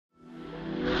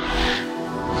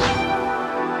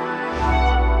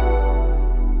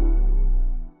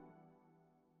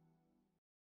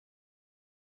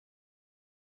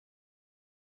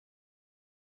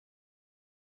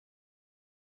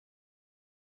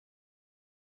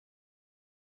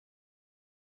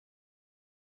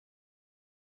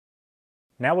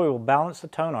Now we will balance the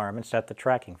tone arm and set the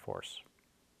tracking force.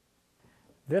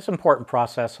 This important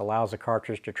process allows the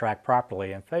cartridge to track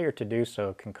properly, and failure to do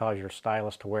so can cause your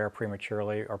stylus to wear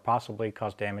prematurely or possibly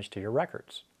cause damage to your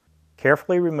records.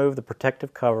 Carefully remove the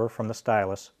protective cover from the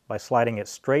stylus by sliding it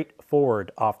straight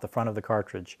forward off the front of the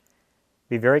cartridge.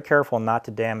 Be very careful not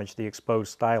to damage the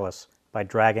exposed stylus by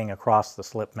dragging across the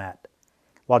slip mat.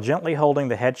 While gently holding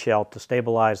the head shell to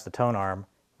stabilize the tone arm,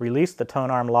 release the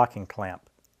tone arm locking clamp.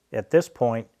 At this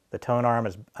point, the tone arm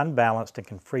is unbalanced and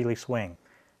can freely swing.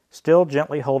 Still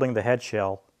gently holding the head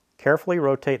shell, carefully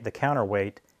rotate the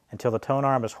counterweight until the tone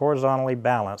arm is horizontally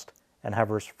balanced and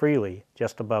hovers freely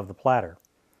just above the platter,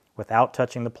 without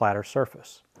touching the platter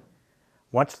surface.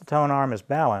 Once the tone arm is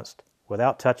balanced,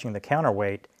 without touching the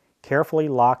counterweight, carefully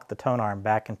lock the tone arm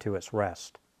back into its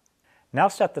rest. Now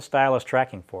set the stylus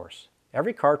tracking force.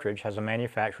 Every cartridge has a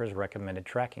manufacturer's recommended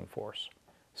tracking force.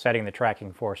 Setting the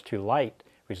tracking force too light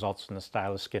results in the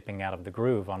stylus skipping out of the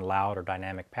groove on loud or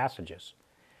dynamic passages.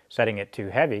 Setting it too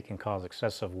heavy can cause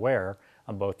excessive wear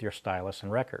on both your stylus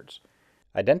and records.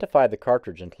 Identify the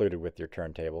cartridge included with your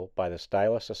turntable by the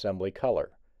stylus assembly color.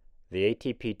 The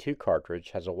AT-P2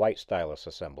 cartridge has a white stylus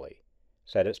assembly.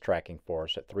 Set its tracking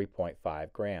force at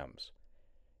 3.5 grams.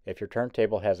 If your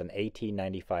turntable has an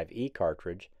AT-95E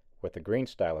cartridge with a green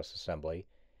stylus assembly,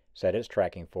 set its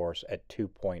tracking force at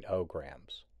 2.0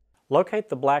 grams. Locate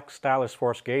the black stylus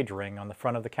force gauge ring on the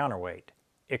front of the counterweight.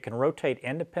 It can rotate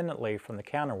independently from the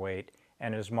counterweight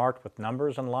and is marked with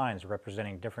numbers and lines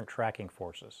representing different tracking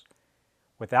forces.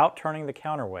 Without turning the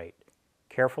counterweight,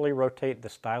 carefully rotate the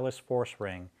stylus force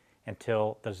ring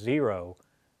until the 0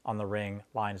 on the ring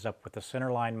lines up with the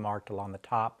center line marked along the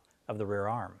top of the rear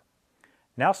arm.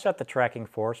 Now set the tracking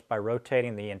force by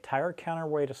rotating the entire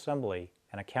counterweight assembly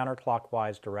in a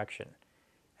counterclockwise direction.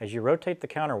 As you rotate the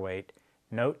counterweight,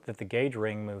 note that the gauge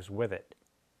ring moves with it.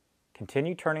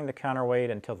 Continue turning the counterweight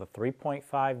until the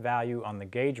 3.5 value on the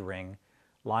gauge ring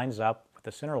lines up with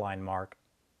the center line mark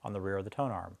on the rear of the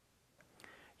tone arm.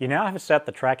 You now have set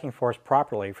the tracking force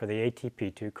properly for the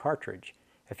AT-P2 cartridge.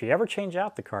 If you ever change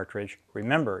out the cartridge,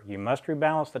 remember you must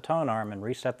rebalance the tone arm and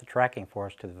reset the tracking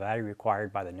force to the value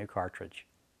required by the new cartridge.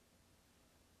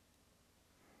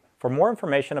 For more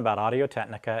information about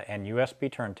Audio-Technica and USB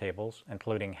turntables,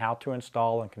 including how to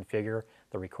install and configure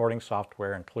the recording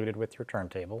software included with your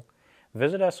turntable,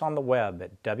 visit us on the web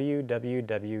at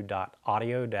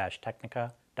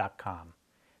www.audio-technica.com.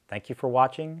 Thank you for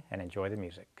watching and enjoy the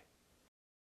music.